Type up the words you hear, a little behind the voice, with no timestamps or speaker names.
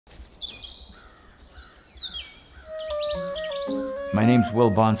My name's Will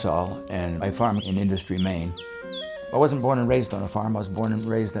Bonsall, and I farm in Industry, Maine. I wasn't born and raised on a farm. I was born and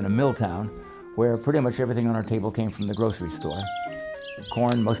raised in a mill town where pretty much everything on our table came from the grocery store.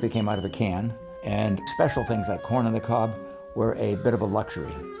 Corn mostly came out of a can, and special things like corn on the cob were a bit of a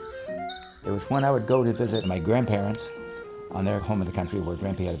luxury. It was when I would go to visit my grandparents on their home in the country where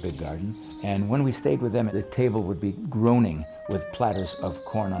Grandpa had a big garden, and when we stayed with them, the table would be groaning with platters of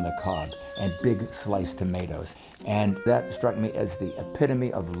corn on the cob and big sliced tomatoes. And that struck me as the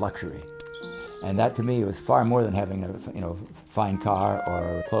epitome of luxury. And that to me was far more than having a fine car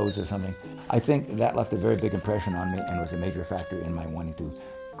or clothes or something. I think that left a very big impression on me and was a major factor in my wanting to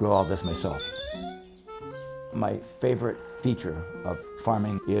grow all this myself. My favorite feature of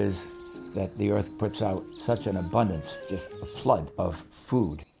farming is that the earth puts out such an abundance, just a flood of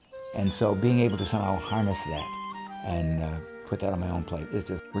food. And so being able to somehow harness that and put that on my own plate is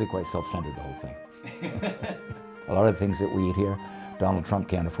just really quite self-centered, the whole thing. A lot of the things that we eat here, Donald Trump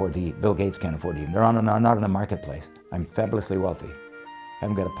can't afford to eat, Bill Gates can't afford to eat. They're not in the marketplace. I'm fabulously wealthy. I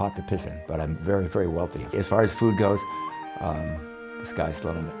haven't got a pot to piss in, but I'm very, very wealthy. As far as food goes, the sky's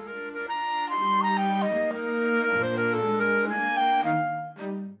the limit.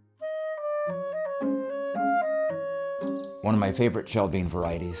 One of my favorite shell bean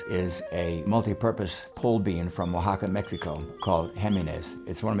varieties is a multi-purpose pole bean from Oaxaca, Mexico, called Vignettes.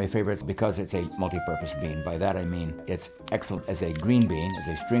 It's one of my favorites because it's a multi-purpose bean. By that I mean it's excellent as a green bean, as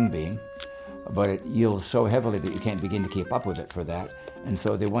a string bean, but it yields so heavily that you can't begin to keep up with it for that. And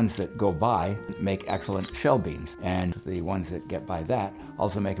so the ones that go by make excellent shell beans, and the ones that get by that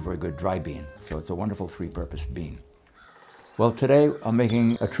also make a very good dry bean. So it's a wonderful three-purpose bean. Well, today I'm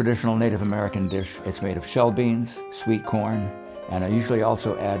making a traditional Native American dish. It's made of shell beans, sweet corn, and I usually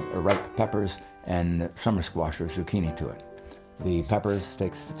also add ripe peppers and summer squash or zucchini to it. The peppers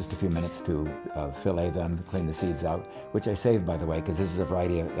takes just a few minutes to fillet them, clean the seeds out, which I save, by the way, because this is a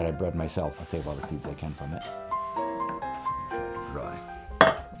variety that I bred myself. I'll save all the seeds I can from it. So to dry.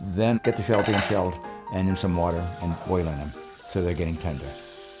 Then get the shell beans shelled and in some water and boiling them so they're getting tender.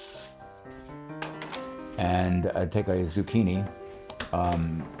 And take a zucchini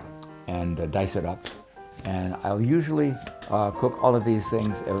and dice it up. And I'll usually cook all of these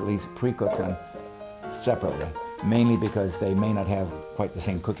things, or at least pre-cook them separately, mainly because they may not have quite the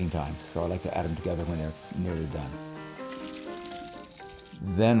same cooking time. So I like to add them together when they're nearly done.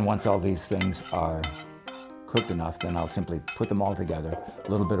 Then once all these things are cooked enough, then I'll simply put them all together,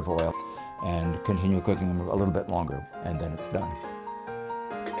 a little bit of oil, and continue cooking them a little bit longer, and then it's done.